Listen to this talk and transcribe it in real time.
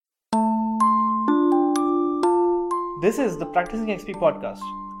This is the Practising XP podcast.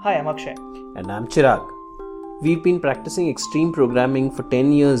 Hi, I'm Akshay. And I'm Chirag. We've been practicing extreme programming for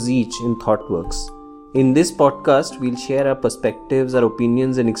 10 years each in ThoughtWorks. In this podcast, we'll share our perspectives, our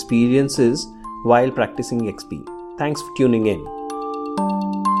opinions, and experiences while practicing XP. Thanks for tuning in.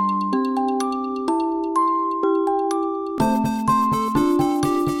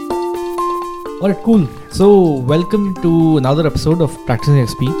 Alright, cool. So, welcome to another episode of Practising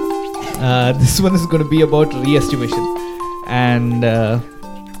XP. This one is going to be about re-estimation, and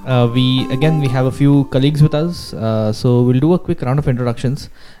we have a few colleagues with us. So we'll do a quick round of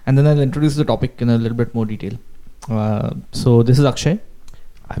introductions, and then I'll introduce the topic in a little bit more detail. So this is Akshay.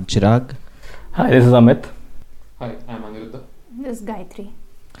 I'm Chirag. Hi, this is Amit. Hi, I'm Aniruddha. This is Gayathri.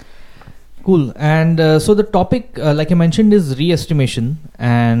 Cool. And so the topic, like I mentioned, is re-estimation,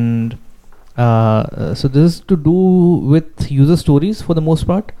 and so this is to do with user stories for the most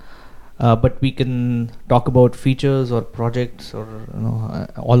part. But we can talk about features or projects or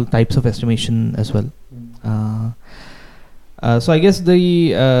all types of estimation as well. So I guess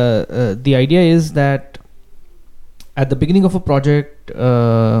the idea is that at the beginning of a project,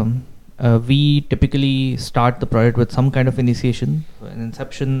 we typically start the project with some kind of initiation, an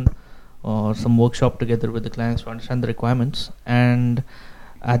inception, or some workshop together with the clients to understand the requirements. And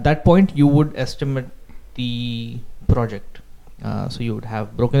at that point, you would estimate the project. So you would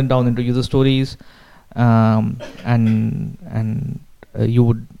have broken it down into user stories, and you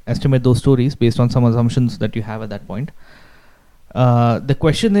would estimate those stories based on some assumptions that you have at that point. The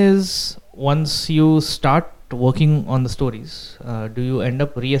question is, once you start working on the stories, do you end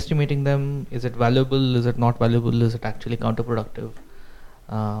up re-estimating them? Is it valuable? Is it not valuable? Is it actually counterproductive?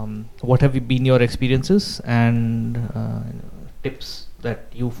 What have been your experiences and tips that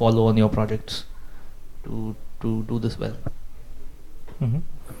you follow on your projects to do this well? Mm-hmm.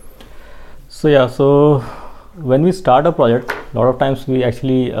 So when we start a project, a lot of times we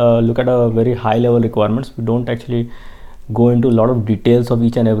actually look at a very high level requirements. We don't actually go into a lot of details of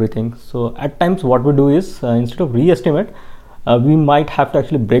each and everything. So at times what we do is instead of re-estimate, we might have to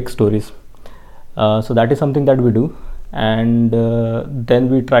actually break stories. So that is something that we do, and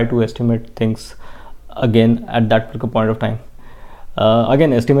then we try to estimate things again at that particular point of time.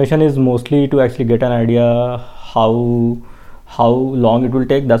 Again, estimation is mostly to actually get an idea how long it will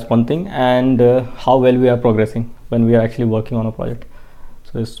take, that's one thing, and how well we are progressing when we are actually working on a project.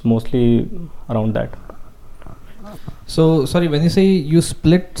 So it's mostly around that. So sorry, when you say you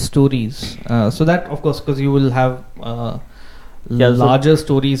split stories, so that of course, because you will have larger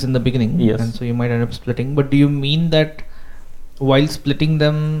stories in the beginning, yes, and so you might end up splitting. But do you mean that while splitting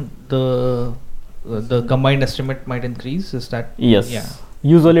them, the combined estimate might increase? Is that? Yes. Yeah.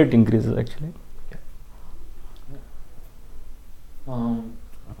 Usually it increases actually.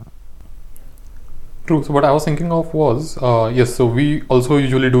 True. So what I was thinking of was, yes, so we also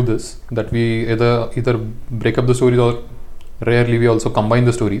usually do this, that we either break up the stories, or rarely we also combine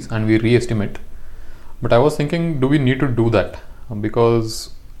the stories and we re-estimate. But I was thinking, do we need to do that? Because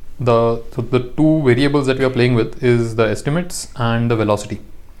the two variables that we are playing with is the estimates and the velocity.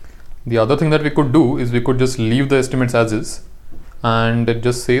 The other thing that we could do is we could just leave the estimates as is and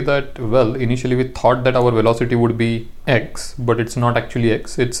just say that, well, initially we thought that our velocity would be x, but it's not actually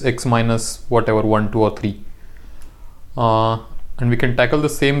x, it's x minus whatever, 1, 2 or 3, and we can tackle the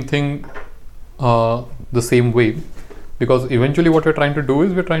same thing the same way, because eventually what we're trying to do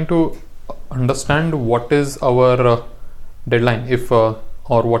is we're trying to understand what is our deadline, if or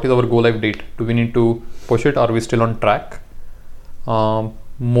what is our go live date. Do we need to push it? Are we still on track? More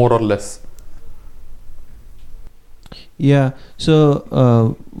or less. Yeah,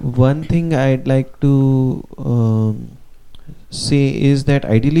 so one thing I'd like to say is that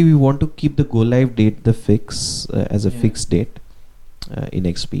ideally we want to keep the go live date as a fixed date in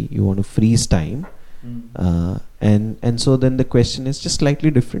XP. You want to freeze time, and so then the question is just slightly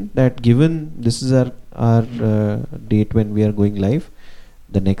different, that given this is our date when we are going live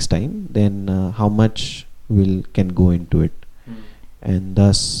the next time, then how much can go into it, and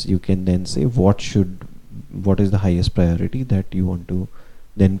thus you can then say what is the highest priority that you want to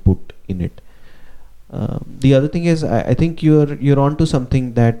then put in it. The other thing is, I think you're onto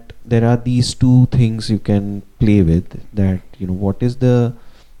something, that there are these two things you can play with, that what is the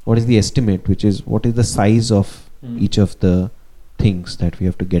estimate, which is what is the size of each of the things that we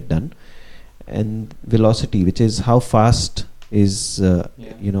have to get done, and velocity, which is how fast is are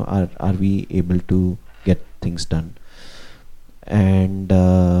we able to get things done. And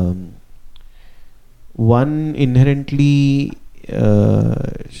one inherently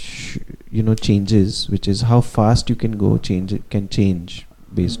changes, which is how fast you can change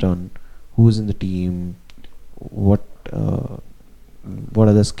based on who's in the team, what what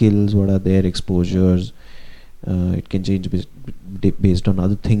are the skills, what are their exposures. It can change based on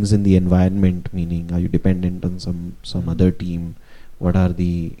other things in the environment, meaning are you dependent on some other team, what are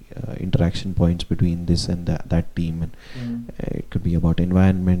the interaction points between this and that team, and it could be about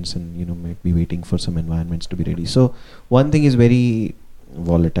environments, and might be waiting for some environments to be ready. So one thing is very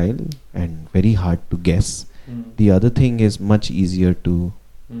volatile and very hard to guess. The other thing is much easier to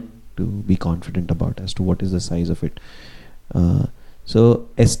be confident about as to what is the size of it. So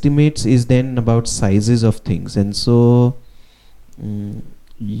estimates is then about sizes of things, and so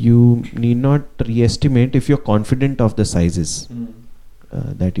you need not re-estimate if you're confident of the sizes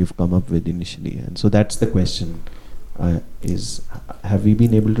that you've come up with initially. And so that's the question, is have we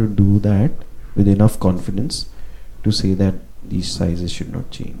been able to do that with enough confidence to say that these sizes should not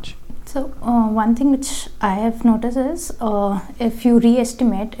change? So one thing which I have noticed is if you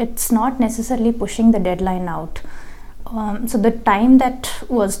re-estimate, it's not necessarily pushing the deadline out. So the time that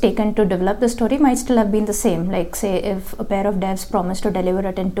was taken to develop the story might still have been the same. Like say if a pair of devs promised to deliver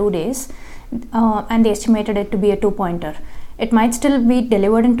it in 2 days and they estimated it to be a 2-pointer, it might still be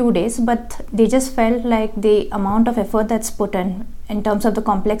delivered in 2 days, but they just felt like the amount of effort that's put in terms of the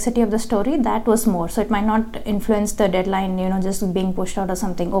complexity of the story, that was more. So it might not influence the deadline, just being pushed out or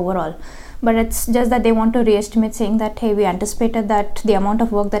something overall. But it's just that they want to re-estimate, saying that, hey, we anticipated that the amount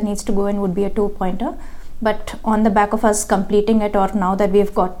of work that needs to go in would be a 2-pointer. But on the back of us completing it, or now that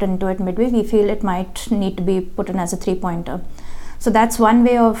we've got into it midway, we feel it might need to be put in as a 3-pointer. So that's one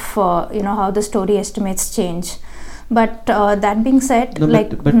way of how the story estimates change. But that being said,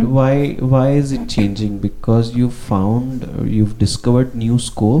 but why is it changing? Because you've discovered new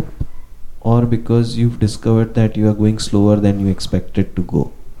scope, or because you've discovered that you are going slower than you expected to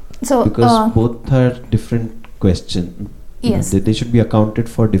go? So because both are different questions. Yes, they should be accounted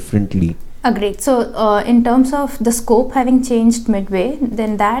for differently. Agreed. So in terms of the scope having changed midway,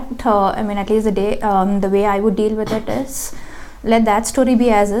 then that at least the way I would deal with it is, let that story be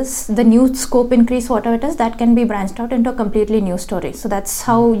as is. The new scope increase, whatever it is, that can be branched out into a completely new story. So that's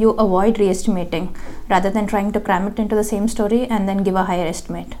how you avoid re-estimating, rather than trying to cram it into the same story and then give a higher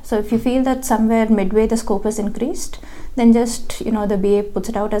estimate. So if you feel that somewhere midway the scope is increased, then just the BA puts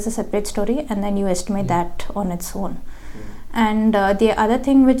it out as a separate story, and then you estimate that on its own. And the other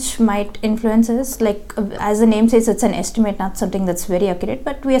thing which might influence is, like as the name says, it's an estimate, not something that's very accurate,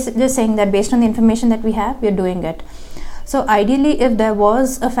 but we are just saying that based on the information that we have, we are doing it. So ideally, if there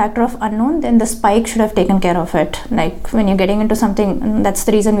was a factor of unknown, then the spike should have taken care of it. Like when you're getting into something, that's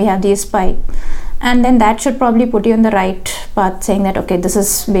the reason we have these spike. And then that should probably put you in the right path, saying that, okay, this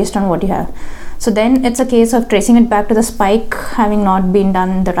is based on what you have. So then it's a case of tracing it back to the spike having not been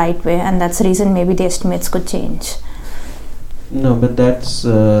done the right way, and that's the reason maybe the estimates could change. No, but that's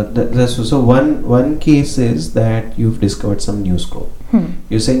so one case is that you've discovered some new scope.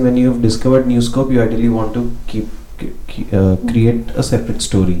 You're saying when you've discovered new scope, you ideally want to create a separate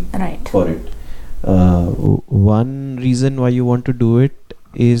story for it. One reason why you want to do it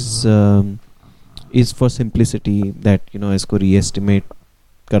is for simplicity, that isko re-estimate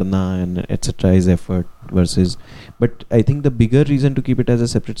karna and etc. is effort versus. But I think the bigger reason to keep it as a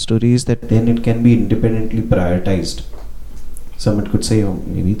separate story is that then it can be independently prioritized. Someone could say, oh,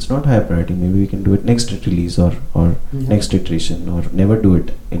 maybe it's not high priority, maybe we can do it next release or next iteration, or never do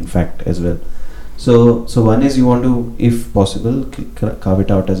it in fact as well. So one is you want to, if possible, carve it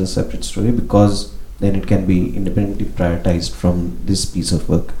out as a separate story, because then it can be independently prioritized from this piece of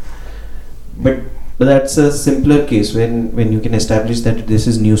work. But that's a simpler case when you can establish that this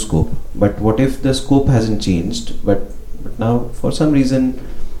is new scope. But what if the scope hasn't changed, but now for some reason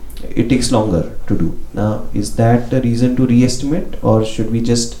it takes longer to do? Now, is that a reason to re-estimate, or should we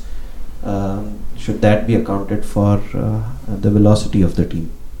just should that be accounted for the velocity of the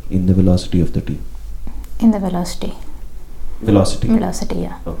team? In the velocity of the team? In the velocity. Velocity,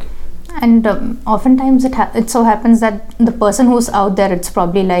 yeah. Okay. And oftentimes it so happens that the person who's out there, it's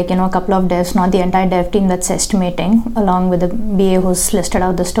probably like a couple of devs, not the entire dev team that's estimating, along with the BA who's listed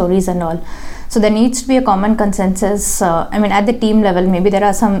out the stories and all. So there needs to be a common consensus. At the team level, maybe there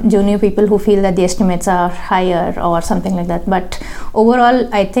are some junior people who feel that the estimates are higher or something like that. But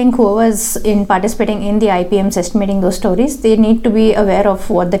overall, I think whoever's participating in the IPMs estimating those stories, they need to be aware of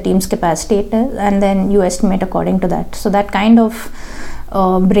what the team's capacity is, and then you estimate according to that. So that kind of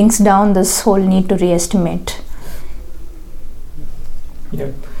brings down this whole need to re-estimate. Yeah.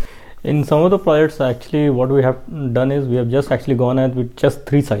 In some of the projects, actually, what we have done is we have just actually gone ahead with just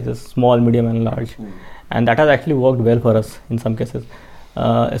 3 sizes: small, medium, and large, and that has actually worked well for us in some cases.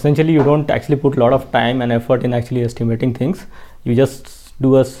 Essentially, you don't actually put a lot of time and effort in actually estimating things. You just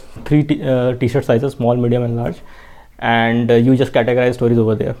do 3 t-shirt sizes: small, medium, and large, and you just categorize stories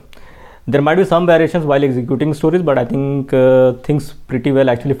over there. There might be some variations while executing stories, but I think things pretty well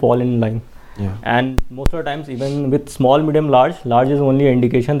actually fall in line. Yeah. And most of the times, even with small, medium, large is only an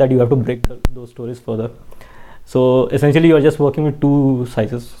indication that you have to break those stories further. So essentially, you are just working with two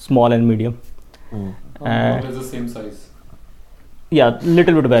sizes, small and medium. All is the same size. Yeah,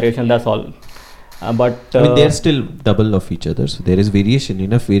 little bit of variation. That's all. But I mean, they're still double of each other, so there is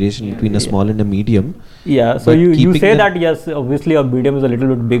enough variation between a small and a medium. Yeah, so you say that yes, obviously a medium is a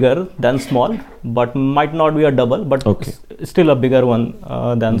little bit bigger than small, but might not be a double, but still a bigger one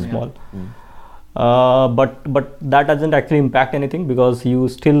than small. But that doesn't actually impact anything, because you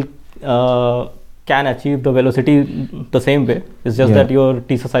still can achieve the velocity the same way. It's just that your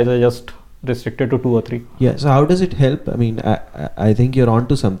teaser size is just restricted to 2 or 3. Yeah, so how does it help? I mean, I think you're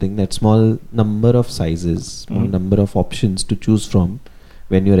onto something. That small number of sizes, small number of options to choose from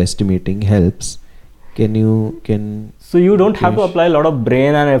when you're estimating helps. So you don't have to apply a lot of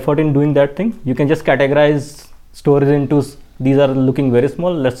brain and effort in doing that thing. You can just categorize stories into, these are looking very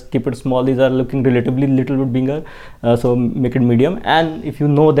small, let's keep it small. These are looking relatively little bit bigger, so make it medium. And if you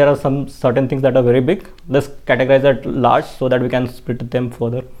know there are some certain things that are very big, let's categorize that large so that we can split them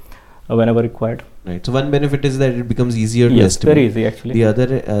further whenever required. Right. So one benefit is that it becomes easier to Yes, estimate. very easy actually. The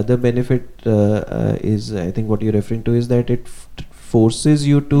other benefit is, I think what you're referring to is that it forces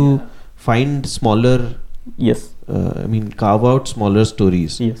you to find smaller. Yes. Carve out smaller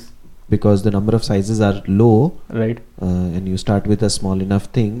stories. Yes. Because the number of sizes are low. Right. And you start with a small enough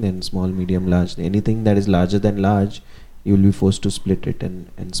thing, then small, medium, large. Anything that is larger than large, you will be forced to split it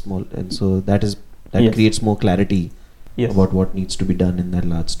and small. And so that creates more clarity. Yes. About what needs to be done in that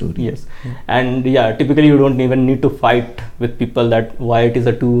large story. Yes. And typically you don't even need to fight with people that why it is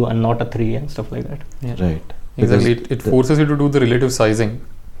a 2 and not a 3 and stuff like that. Yeah. Right. Exactly. It forces you to do the relative sizing,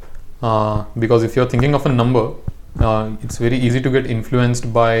 because if you're thinking of a number, it's very easy to get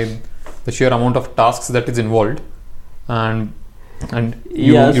influenced by the sheer amount of tasks that is involved, and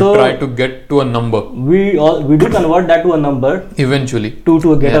you try to get to a number. We do convert that to a number eventually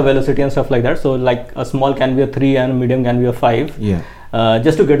to get a velocity and stuff like that. So like a small can be a 3 and a medium can be a 5.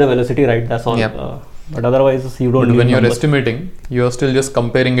 Just to get the velocity right, that's all. But otherwise you don't. But when you're estimating, you're still just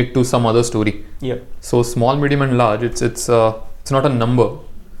comparing it to some other story. So small, medium and large, it's not a number.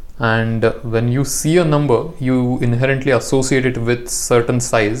 And when you see a number, you inherently associate it with certain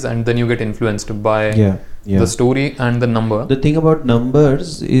size, and then you get influenced by the story and the number. The thing about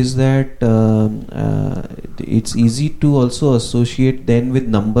numbers is that it's easy to also associate then with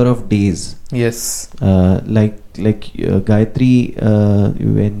number of days. Yes. Like Gayathri,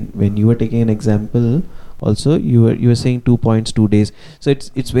 when you were taking an example, also you were saying 2 points, 2 days. So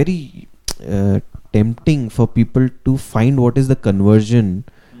it's very tempting for people to find what is the conversion.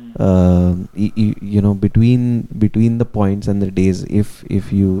 Between the points and the days, if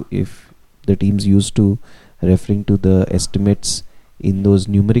the team's used to referring to the estimates in those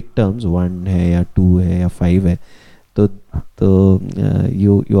numeric terms, 1 hai ya 2 hai ya 5 hai, so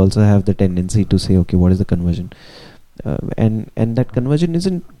you also have the tendency to say, okay, what is the conversion, and that conversion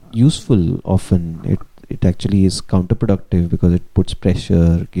isn't useful often. It actually is counterproductive, because it puts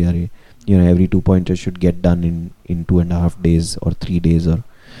pressure. Every 2 pointers should get done in 2.5 days or 3 days or.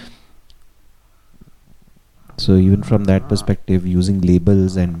 So even from that perspective, using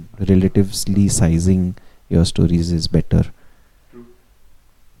labels and relatively sizing your stories is better.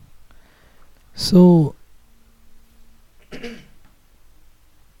 So,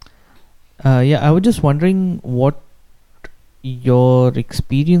 I was just wondering what your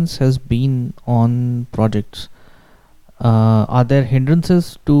experience has been on projects. Are there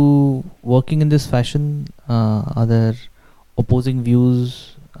hindrances to working in this fashion? Are there opposing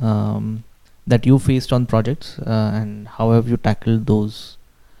views that you faced on projects, and how have you tackled those?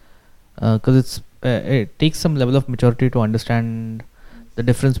 Because it takes some level of maturity to understand the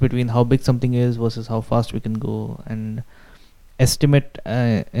difference between how big something is versus how fast we can go, and estimate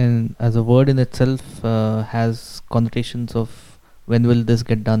as a word in itself has connotations of when will this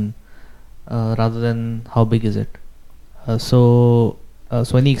get done, rather than how big is it. So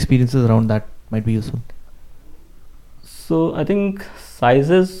any experiences around that might be useful. So I think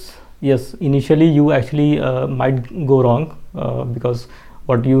sizes, yes, initially you actually might go wrong, because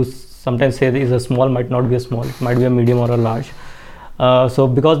what you sometimes say is a small might not be a small, it might be a medium or a large. So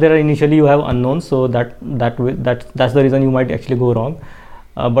because there are initially you have unknowns, so that's the reason you might actually go wrong.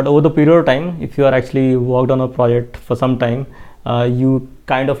 But over the period of time, if you are actually worked on a project for some time, you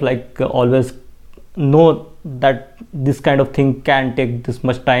kind of like always know that this kind of thing can take this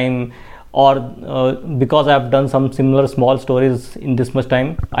much time, or because I've done some similar small stories in this much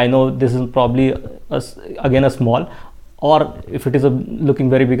time, I know this is probably again a small, or if it is looking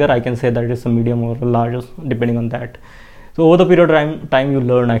very bigger, I can say that it is a medium or a large, depending on that. So over the period of time you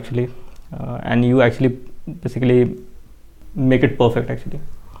learn actually, and you actually basically make it perfect actually.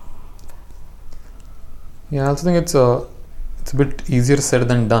 Yeah, I also think it's a bit easier said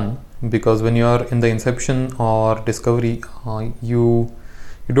than done, because when you are in the inception or discovery, you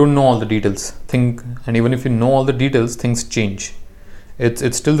don't know all the details. And even if you know all the details, things change.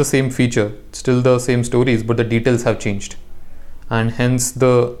 It's still the same feature, still the same stories, but the details have changed, and hence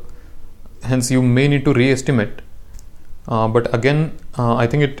you may need to re-estimate. But again, I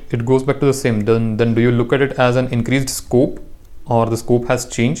think it goes back to the same. Then do you look at it as an increased scope, or the scope has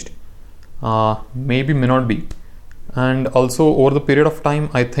changed? Maybe, may not be. And also over the period of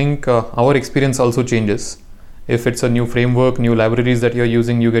time, I think our experience also changes. If it's a new framework, new libraries that you're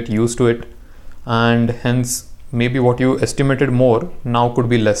using, you get used to it, and hence maybe what you estimated more now could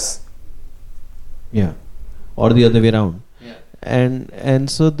be less. Yeah, or the other way around. Yeah. And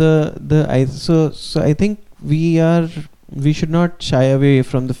so so I think we should not shy away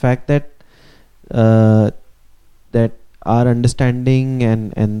from the fact that that our understanding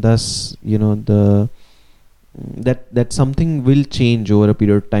and thus that something will change over a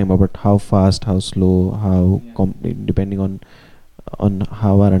period of time, about how fast, how slow, how depending on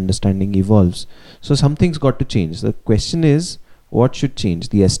how our understanding evolves. So something's got to change. The question is, what should change,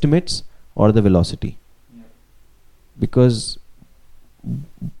 the estimates or the velocity? Because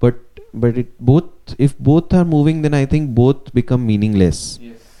but if both are moving, then I think both become meaningless.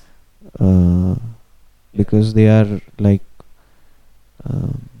 Because they are like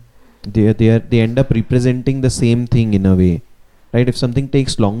they end up representing the same thing in a way, right? If something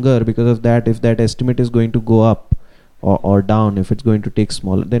takes longer because of that, if that estimate is going to go up or down, if it's going to take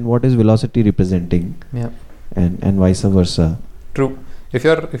smaller, then what is velocity representing? Yeah. And vice versa. True. If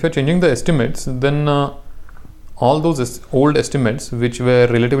you're changing the estimates, then all those old estimates which were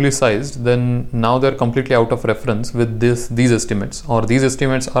relatively sized, then now they're completely out of reference with these estimates, or these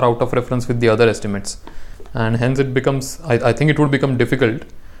estimates are out of reference with the other estimates, and hence it becomes, I think it would become difficult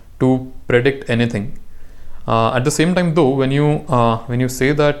to predict anything. At the same time though, when you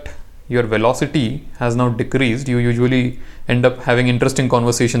say that your velocity has now decreased, you usually end up having interesting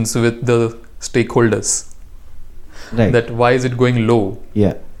conversations with the stakeholders. Right. That why is it going low?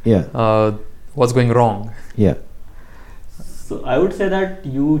 Yeah. What's going wrong? Yeah. So I would say that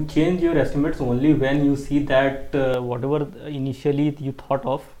you change your estimates only when you see that whatever initially you thought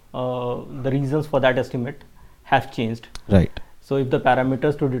of, the reasons for that estimate have changed. Right. So if the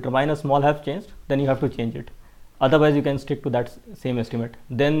parameters to determine a small have changed, then you have to change it. Otherwise, you can stick to that same estimate.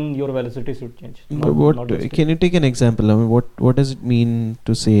 Then your velocity should change. Can you take an example? I mean, what does it mean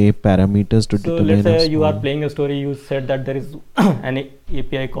to say parameters to determine? So let's say you are playing a story. You said that there is an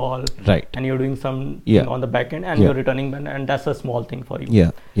API call, right? And you're doing some on the back end, and you're returning, and that's a small thing for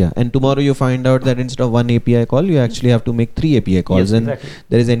you. Yeah. And tomorrow you find out that instead of one API call, you actually have to make 3 API calls, and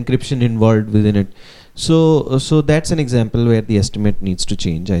there is encryption involved within it. So that's an example where the estimate needs to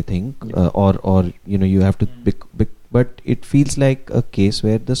change, I think, or you have to but it feels like a case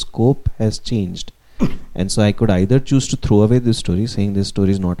where the scope has changed, and so I could either choose to throw away this story, saying this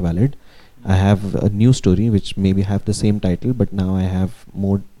story is not valid. I have a new story which maybe have the same title, but now I have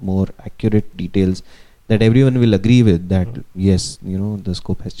more accurate details that everyone will agree with, that yes, the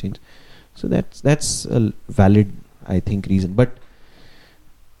scope has changed. So that's a valid, I think, reason. But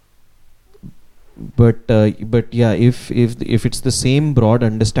yeah, if it's the same broad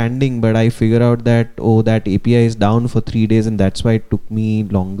understanding, but I figure out that that API is down for 3 days and that's why it took me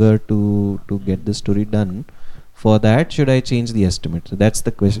longer to get the story done, for that should I change the estimate? So that's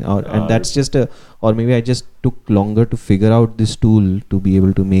the question. And that's just or maybe I just took longer to figure out this tool to be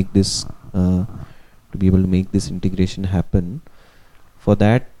able to make this integration happen. For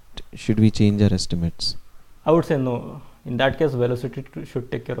that, should we change our estimates? I would say no. In that case, velocity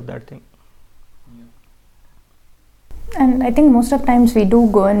should take care of that thing. And I think most of times we do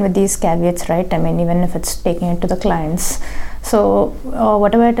go in with these caveats, right? I mean, even if it's taking it to the clients. So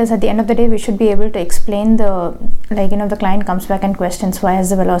whatever it is, at the end of the day, we should be able to explain the client comes back and questions why has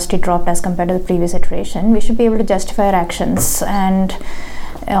the velocity dropped as compared to the previous iteration. We should be able to justify our actions, and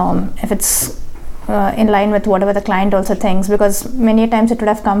if it's in line with whatever the client also thinks, because many times it would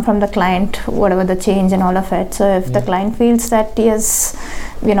have come from the client, whatever the change and all of it. So if the client feels that yes,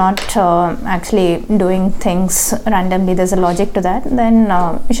 we're not actually doing things randomly, there's a logic to that, then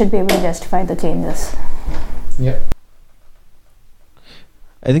we should be able to justify the changes. Yeah.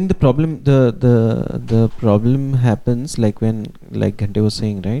 I think the problem happens like when, like Ghante was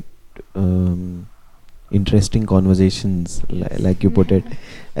saying, right? interesting conversations, like you put it.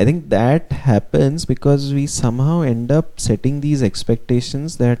 I think that happens because we somehow end up setting these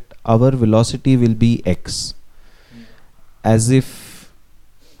expectations that our velocity will be X, as if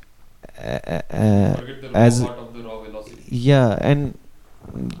as of the raw velocity. yeah,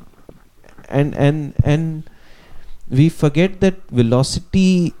 and we forget that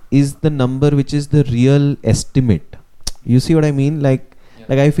velocity is the number which is the real estimate. You see what I mean? Like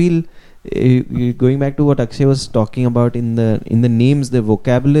I feel going back to what Akshay was talking about in the names, the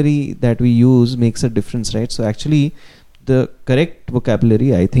vocabulary that we use makes a difference, right? So actually the correct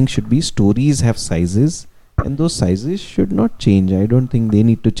vocabulary, I think, should be stories have sizes, and those sizes should not change. I don't think they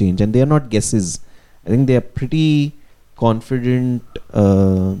need to change, and they are not guesses. I think they are pretty confident,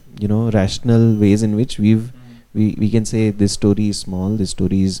 rational ways in which we can say this story is small, this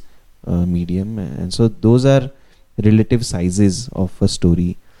story is medium, and so those are relative sizes of a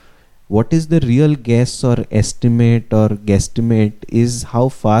story. What is the real guess or estimate or guesstimate is how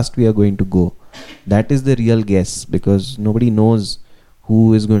fast we are going to go. That is the real guess, because nobody knows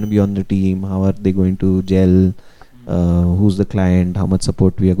who is going to be on the team, how are they going to gel, who's the client, how much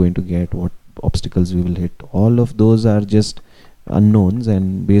support we are going to get, what obstacles we will hit. All of those are just unknowns,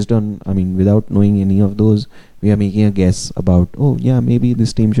 and based on, without knowing any of those, we are making a guess about, maybe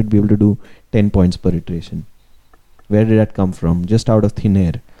this team should be able to do 10 points per iteration. Where did that come from? Just out of thin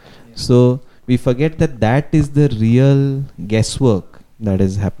air. So we forget that is the real guesswork that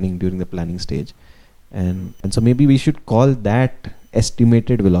is happening during the planning stage, and so maybe we should call that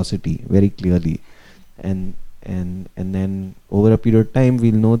estimated velocity very clearly, and then over a period of time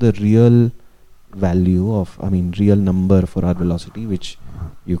we'll know the real value of, real number for our velocity, which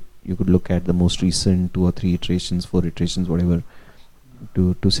you could look at the most recent 2 or 3 iterations, 4 iterations, whatever,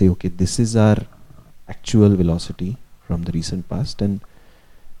 to say, okay, this is our actual velocity from the recent past. And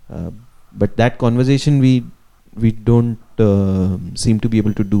but that conversation we don't seem to be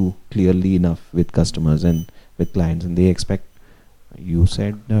able to do clearly enough with customers and with clients, and they expect, you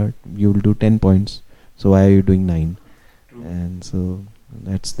said that you will do 10 points, so why are you doing 9? True. And so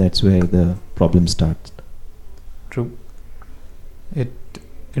that's where the problem starts. True. It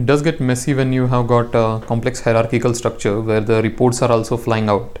does get messy when you have got a complex hierarchical structure where the reports are also flying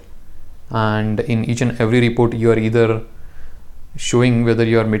out, and in each and every report you are either showing whether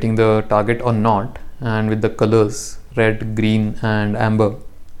you are meeting the target or not, and with the colors red, green and amber,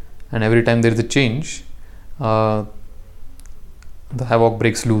 and every time there is a change, the havoc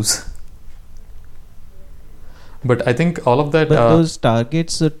breaks loose. But I think all of that, but those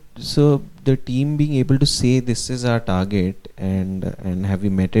targets, so the team being able to say this is our target and have we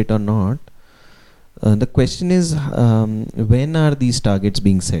met it or not, the question is, when are these targets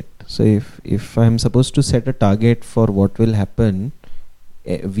being set? So if I'm supposed to set a target for what will happen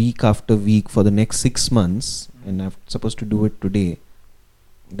week after week for the next 6 months, and I'm supposed to do it today,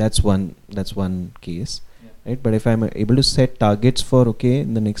 that's one case, right? But if I'm able to set targets for, okay,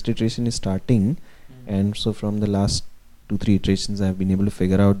 the next iteration is starting, and so from the last 2-3 iterations I've been able to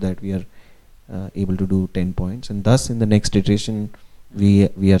figure out that we are able to do 10 points, and thus in the next iteration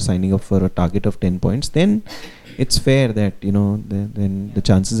we are signing up for a target of 10 points, then it's fair that, then the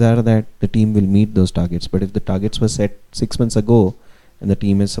chances are that the team will meet those targets. But if the targets were set 6 months ago and the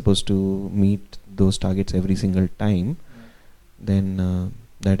team is supposed to meet those targets every single time, then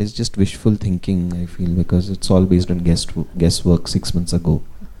that is just wishful thinking, I feel, because it's all based on guesswork 6 months ago.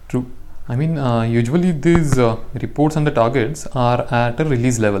 True. Usually these reports and the targets are at a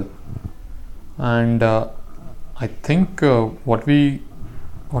release level, and I think what we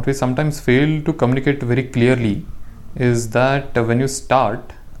sometimes fail to communicate very clearly is that when you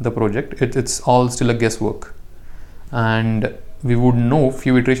start the project, it's all still a guesswork, and we would know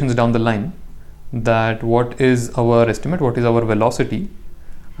few iterations down the line that what is our estimate, what is our velocity,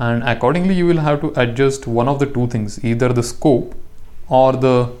 and accordingly you will have to adjust one of the two things, either the scope or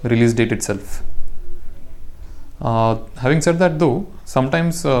the release date itself. Having said that though,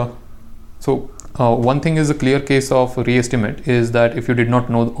 sometimes one thing is a clear case of re-estimate is that if you did not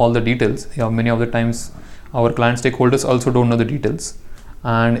know all the details, many of the times our client stakeholders also don't know the details,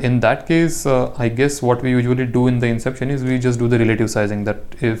 and in that case I guess what we usually do in the inception is we just do the relative sizing, that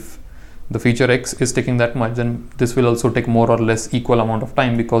if the feature X is taking that much, then this will also take more or less equal amount of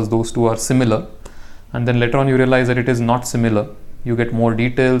time because those two are similar, and then later on you realize that it is not similar. You get more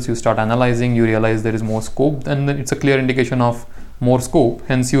details, you start analyzing, you realize there is more scope, and then it's a clear indication of more scope,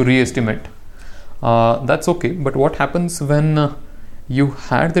 hence you re-estimate. That's okay, but what happens when you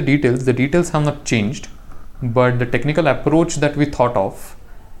had the details have not changed, but the technical approach that we thought of,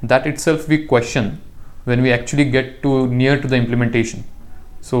 that itself we question when we actually get near to the implementation.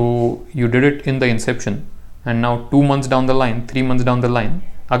 So you did it in the inception, and now 2 months down the line, 3 months down the line,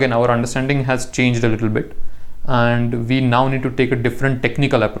 again our understanding has changed a little bit, and we now need to take a different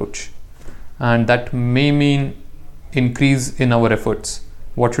technical approach, and that may mean increase in our efforts.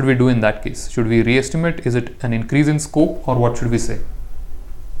 What should we do in that case? Should we re-estimate? Is it an increase in scope, or what should we say?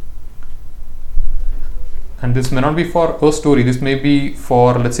 And this may not be for a story, this may be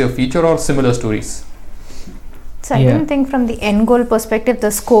for, let's say, a feature or similar stories. So I don't think from the end goal perspective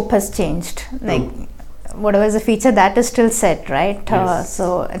the scope has changed. Like whatever is the feature, that is still set, right? Yes.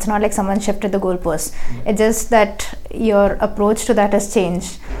 So it's not like someone shifted the goalpost. It's just that your approach to that has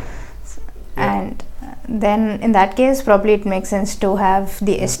changed. And then in that case probably it makes sense to have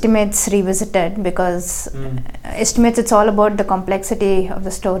the estimates revisited, because estimates, it's all about the complexity of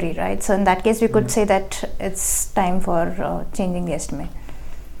the story, right? So in that case we could say that it's time for changing the estimate.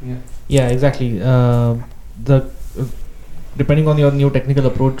 Yeah, exactly. Depending on your new technical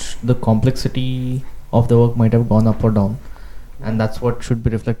approach, the complexity of the work might have gone up or down, and that's what should be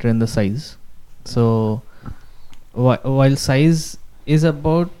reflected in the size. So while size is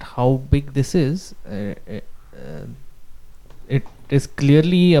about how big this is, it is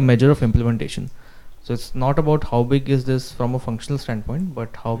clearly a measure of implementation. So it's not about how big is this from a functional standpoint,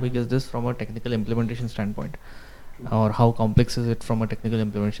 but how big is this from a technical implementation standpoint, or how complex is it from a technical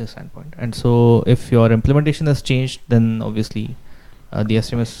implementation standpoint. And so if your implementation has changed, then obviously the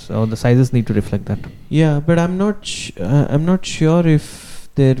estimates or the sizes need to reflect that. Yeah, but I'm not sure if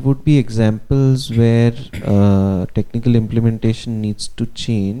there would be examples where technical implementation needs to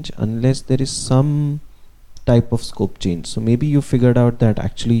change unless there is some type of scope change. So maybe you figured out that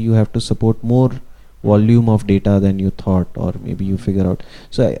actually you have to support more volume of data than you thought, or maybe you figure out.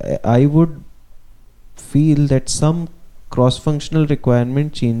 So I would feel that some cross-functional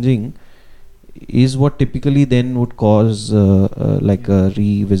requirement changing is what typically then would cause like a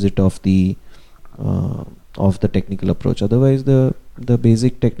revisit of the technical approach. Otherwise the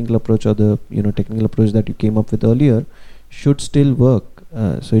basic technical approach, or the technical approach that you came up with earlier should still work.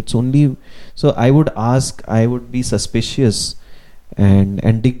 So it's only, so I would be suspicious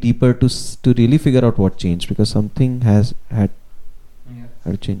and dig deeper to really figure out what changed, because something had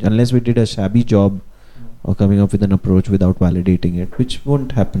to change, unless we did a shabby job or coming up with an approach without validating it, which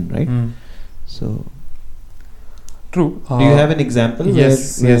won't happen, right? So True. Do you have an example?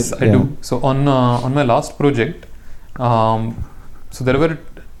 Yes, I do. So on my last project, so there were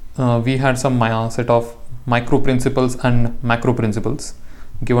we had some set of micro principles and macro principles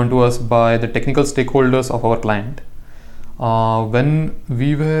given to us by the technical stakeholders of our client. When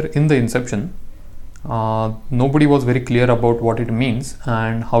we were in the inception, nobody was very clear about what it means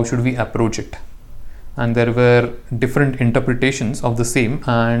and how should we approach it, and there were different interpretations of the same,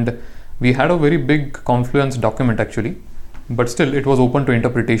 and we had a very big Confluence document actually, but still it was open to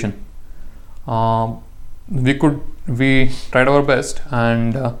interpretation. We tried our best,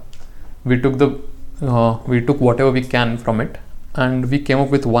 and we took whatever we can from it, and we came up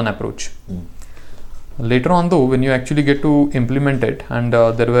with one approach. Later on though, when you actually get to implement it, and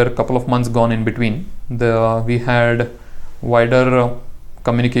there were a couple of months gone in between, we had wider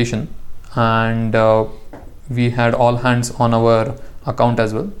communication, and we had all hands on our account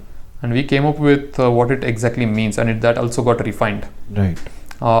as well, and we came up with what it exactly means, and that also got refined. Right.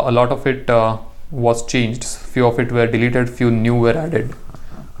 A lot of it was changed, few of it were deleted, few new were added,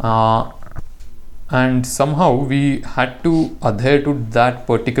 and somehow we had to adhere to that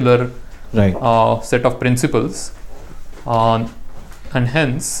particular set of principles, and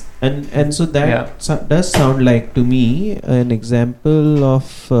hence so that does sound like to me an example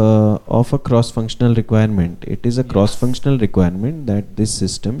of a cross-functional requirement. It is a cross-functional requirement that this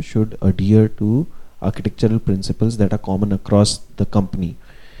system should adhere to architectural principles that are common across the company.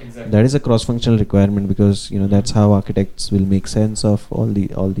 Exactly. That is a cross-functional requirement, because that's how architects will make sense of all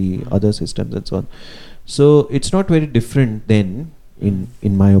the other systems and so on. So it's not very different then, in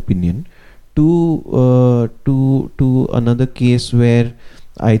my opinion, to another case where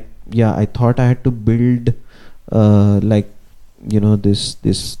I thought I had to build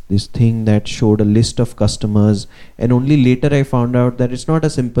this thing that showed a list of customers, and only later I found out that it's not a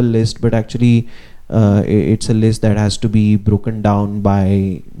simple list, but actually it's a list that has to be broken down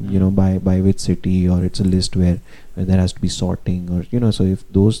by which city, or it's a list where there has to be sorting, or so if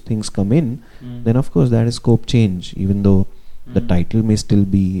those things come in, then of course that is scope change, even though the title may still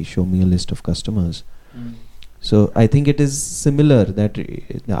be show me a list of customers. So I think it is similar, that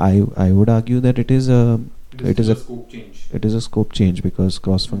I would argue that it is a scope change. It is a scope change, because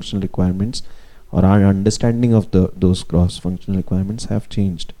cross-functional requirements, or our understanding of those cross-functional requirements, have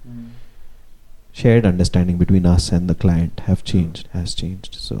changed. shared understanding between us and the client has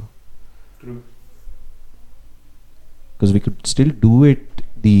changed. So True. because we could still do it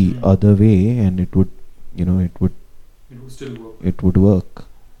the other way, and it would still work. it would work.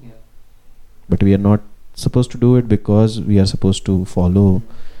 Yeah. But we are not supposed to do it because we are supposed to follow.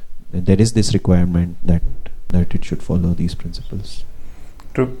 There is this requirement that it should follow these principles.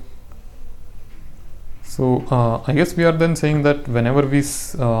 True. So I guess we are then saying that whenever we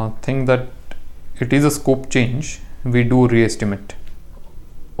think that it is a scope change, we do re-estimate.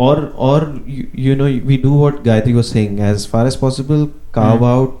 Or we do what Gayathri was saying. As far as possible, carve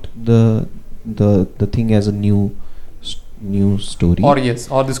out the thing as a new story. Or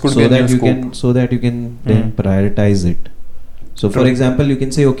this could be a new scope. So that you can then prioritize it. So for example, you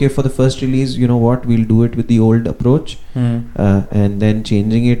can say, okay, for the first release, you know what, we'll do it with the old approach, and then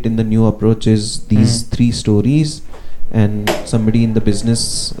changing it in the new approach is these 3 stories, and somebody in the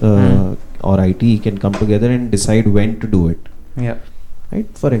business or IT can come together and decide when to do it. Yeah. Right?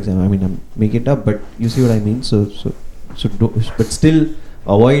 For example, I mean, I'm making it up, but you see what I mean. But still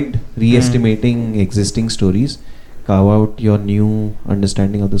avoid re-estimating existing stories. Carve out your new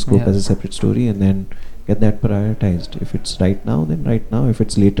understanding of the scope as a separate story, and then get that prioritized. If it's right now, then right now. If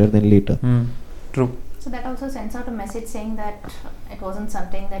it's later, then later. True. So that also sends out a message saying that it wasn't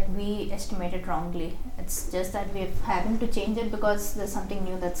something that we estimated wrongly. It's just that we're having to change it because there's something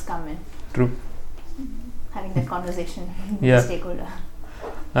new that's come in. True. Having that conversation with the stakeholder.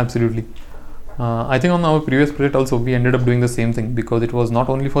 Absolutely. I think on our previous project also we ended up doing the same thing, because it was not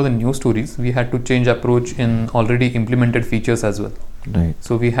only for the new stories, we had to change approach in already implemented features as well. Right.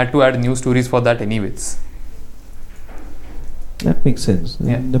 So we had to add new stories for that anyways. That makes sense.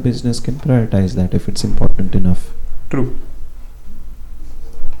 The business can prioritize that if it's important enough. True.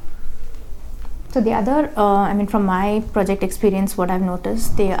 So the other, from my project experience, what I've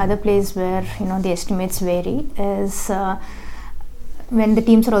noticed, the other place where the estimates vary is when the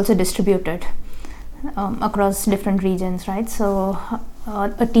teams are also distributed across different regions, right? So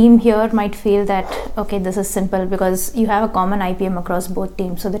a team here might feel that, okay, this is simple because you have a common IPM across both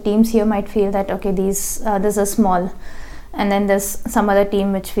teams. So the teams here might feel that, okay, this is small, and then there's some other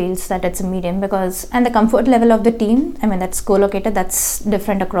team which feels that it's a medium, and the comfort level of the team, that's co-located, that's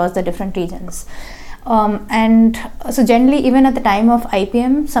different across the different regions. And so generally, even at the time of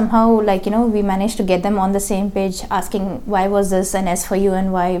IPM, somehow we managed to get them on the same page, asking why was this an S for you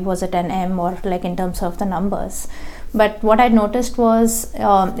and why was it an M, or in terms of the numbers. But what I noticed was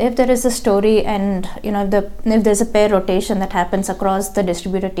if there is a story and if there's a pair rotation that happens across the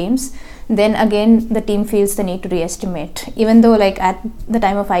distributed teams, then again the team feels the need to re-estimate, even though at the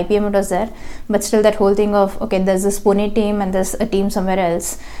time of IPM it was there, but still that whole thing of, okay, there's this Pune team and there's a team somewhere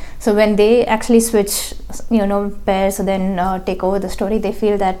else. So when they actually switch pairs and then take over the story, they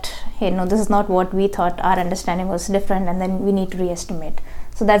feel that, hey, no, this is not what we thought, our understanding was different, and then we need to re-estimate.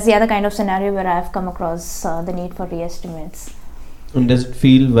 So that's the other kind of scenario where I've come across the need for re-estimates. And does it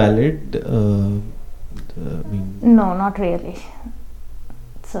feel valid? No, not really.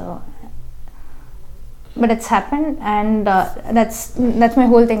 So, but it's happened, and that's my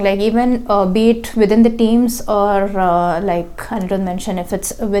whole thing. Even be it within the teams or like Aniruddha mentioned, if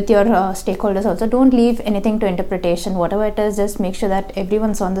it's with your stakeholders also, don't leave anything to interpretation. Whatever it is, just make sure that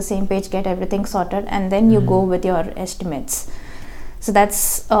everyone's on the same page, get everything sorted, and then you go with your estimates. So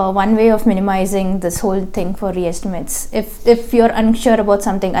that's one way of minimizing this whole thing for re-estimates. If you're unsure about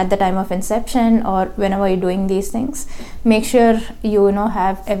something at the time of inception or whenever you're doing these things, make sure you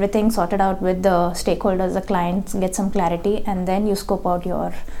have everything sorted out with the stakeholders, the clients, get some clarity, and then you scope out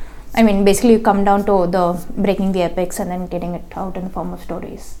your, basically you come down to the breaking the epics and then getting it out in the form of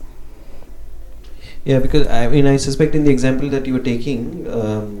stories. Yeah, because I suspect in the example that you were taking,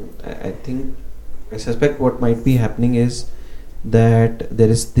 I suspect what might be happening is that there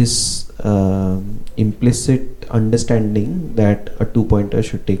is this implicit understanding that a 2-pointer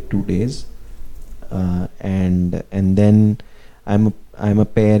should take 2 days, and then we are a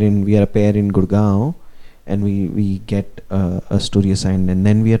pair in Gurgaon, and we get a story assigned, and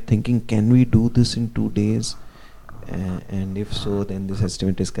then we are thinking, can we do this in 2 days? And if so, then this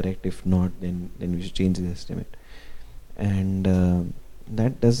estimate is correct. If not, then we should change the estimate. And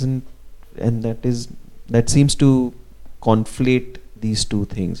that seems to conflate these two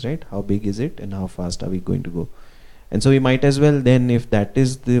things, right? How big is it and how fast are we going to go? And so we might as well then, if that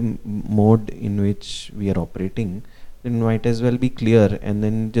is the mode in which we are operating, then we might as well be clear and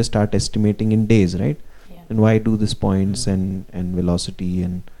then just start estimating in days, right? Yeah. And why do this points and velocity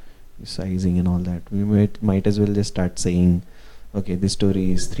and sizing and all that? We might as well just start saying okay, this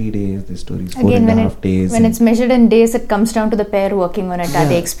story is 3 days, this story is Again, 4.5 days. when it's measured in days, it comes down to the pair working on it. Are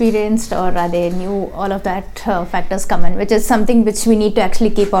they Yeah. experienced or are they new? All of that factors come in, which is something which we need to actually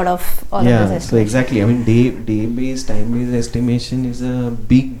keep out of all of this So estimation. exactly, I mean, day-based, time-based estimation is a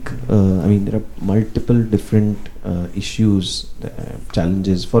big, I mean, there are multiple different issues,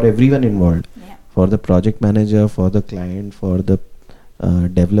 challenges for everyone involved. Yeah. For the project manager, for the client, for the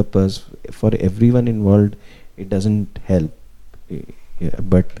developers, for everyone involved, it doesn't help.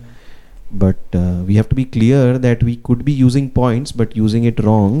 But we have to be clear that we could be using points but using it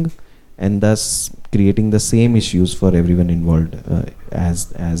wrong, and thus creating the same issues for everyone involved,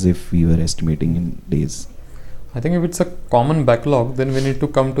 as if we were estimating in days. I think if it's a common backlog, then we need to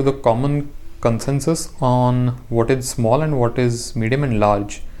come to the common consensus on what is small and what is medium and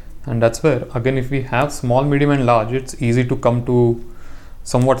large. And that's where, again, if we have small, medium and large, it's easy to come to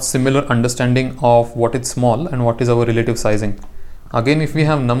somewhat similar understanding of what is small and what is our relative sizing. Again, if we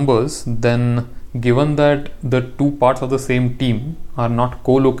have numbers, then given that the two parts of the same team are not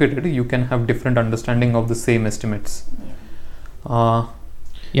co-located, you can have different understanding of the same estimates.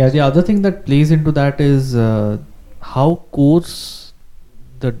 The other thing that plays into that is how coarse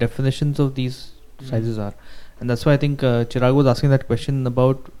the definitions of these sizes are. And that's why I think Chirag was asking that question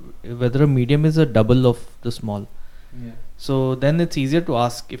about whether a medium is a double of the small. So then it's easier to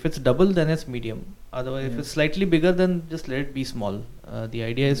ask. If it's double, then it's medium. Otherwise, if it's slightly bigger, then just let it be small. The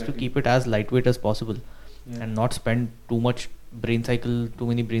idea is to keep it as lightweight as possible and not spend too many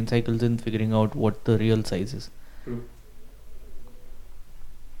brain cycles in figuring out what the real size is.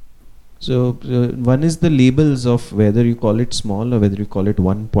 So one is the labels of whether you call it small or whether you call it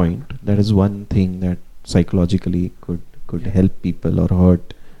 1 point. That is one thing that psychologically could help people or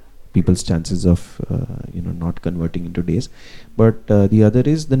hurt people's chances of not converting into days. But the other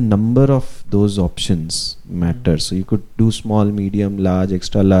is the number of those options matters. So you could do small, medium, large,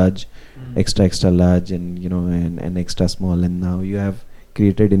 extra large, extra large, and and extra small, and now you have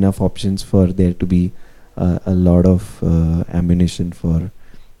created enough options for there to be a lot of ammunition for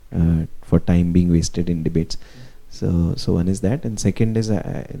time being wasted in debates. So one is that, and second is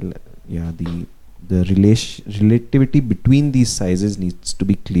the relativity between these sizes needs to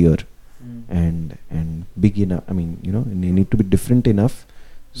be clear and big enough. I mean, they need to be different enough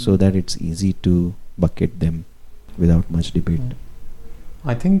so that it's easy to bucket them without much debate.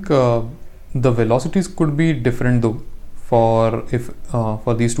 I think the velocities could be different though for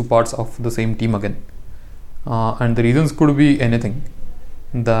these two parts of the same team again, and the reasons could be anything.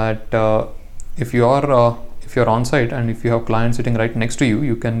 That if you are on site and if you have clients sitting right next to you,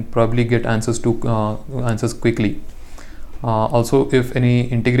 you can probably get answers quickly. Also, if any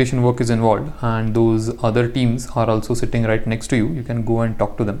integration work is involved and those other teams are also sitting right next to you, you can go and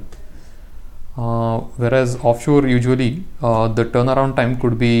talk to them. Whereas offshore, usually the turnaround time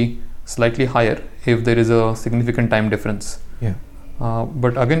could be slightly higher if there is a significant time difference.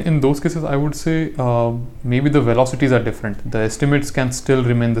 But again, in those cases, I would say maybe the velocities are different. The estimates can still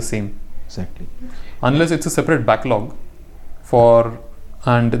remain the same. Exactly. Unless it's a separate backlog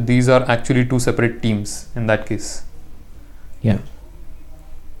and these are actually two separate teams in that case.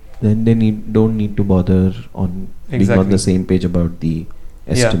 Then they don't need to bother on being on the same page about the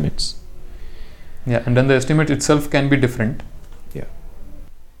estimates. And then the estimate itself can be different.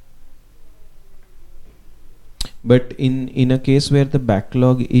 But in a case where the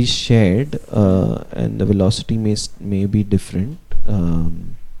backlog is shared and the velocity may be different,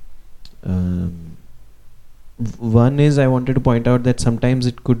 one is I wanted to point out that sometimes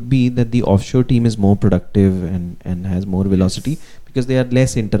it could be that the offshore team is more productive and has more velocity because they are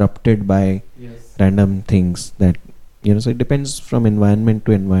less interrupted by random things that so it depends from environment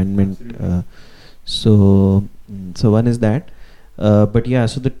to environment. So one is that. But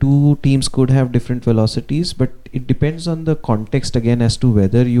so the two teams could have different velocities, but it depends on the context again as to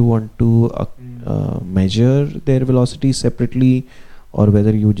whether you want to measure their velocities separately or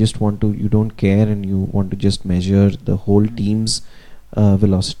whether you don't care and you want to just measure the whole team's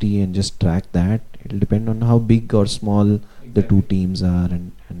velocity and just track that. It will depend on how big or small the two teams are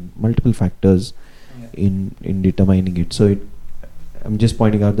and multiple factors in determining it. So I'm just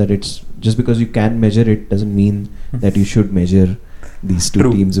pointing out that it's just because you can measure it doesn't mean that you should measure these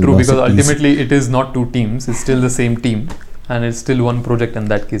two teams. True, because ultimately it is not two teams, it's still the same team and it's still one project in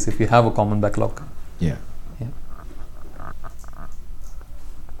that case if you have a common backlog.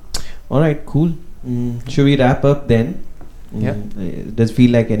 Alright, cool. Should we wrap up then? Does it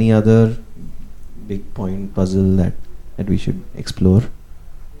feel like any other big point puzzle that we should explore?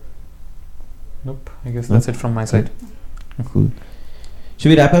 Nope, I guess that's it from my side. Cool. Should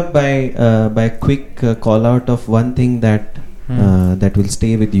we wrap up by a quick call out of one thing that that will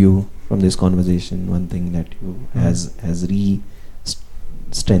stay with you from this conversation? One thing that you has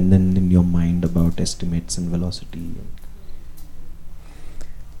strengthened in your mind about estimates and velocity?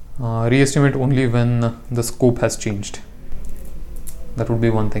 Re-estimate only when the scope has changed. That would be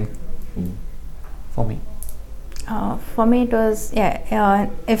one thing for me. For me, it was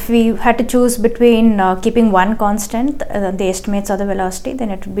if we had to choose between keeping one constant, the estimates or the velocity,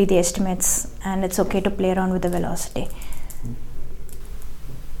 then it would be the estimates, and it's okay to play around with the velocity.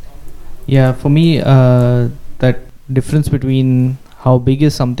 Yeah, for me, that difference between how big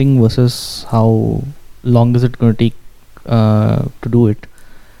is something versus how long is it going to take to do it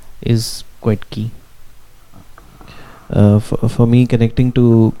is quite key. For me, connecting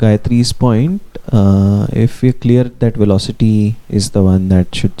to Gayatri's point, if we're clear that velocity is the one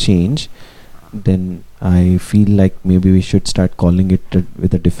that should change, then I feel like maybe we should start calling it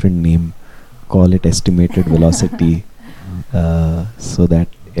with a different name. Call it estimated velocity, so that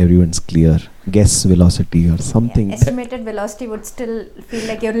everyone's clear. Guess velocity or something. Yeah, estimated velocity would still feel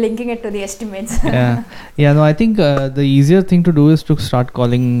like you're linking it to the estimates. No, I think the easier thing to do is to start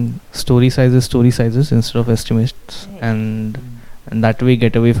calling story sizes instead of estimates, and that way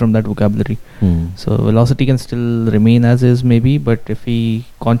get away from that vocabulary. So velocity can still remain as is maybe, but if we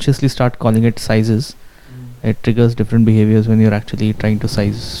consciously start calling it sizes, it triggers different behaviors when you're actually trying to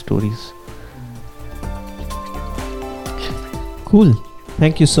size stories. Cool.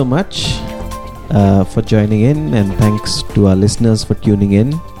 Thank you so much for joining in, and thanks to our listeners for tuning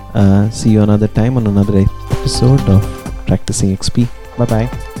in. See you another time on another episode of Practising XP. Bye bye.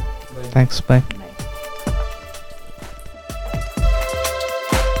 Thanks. Bye.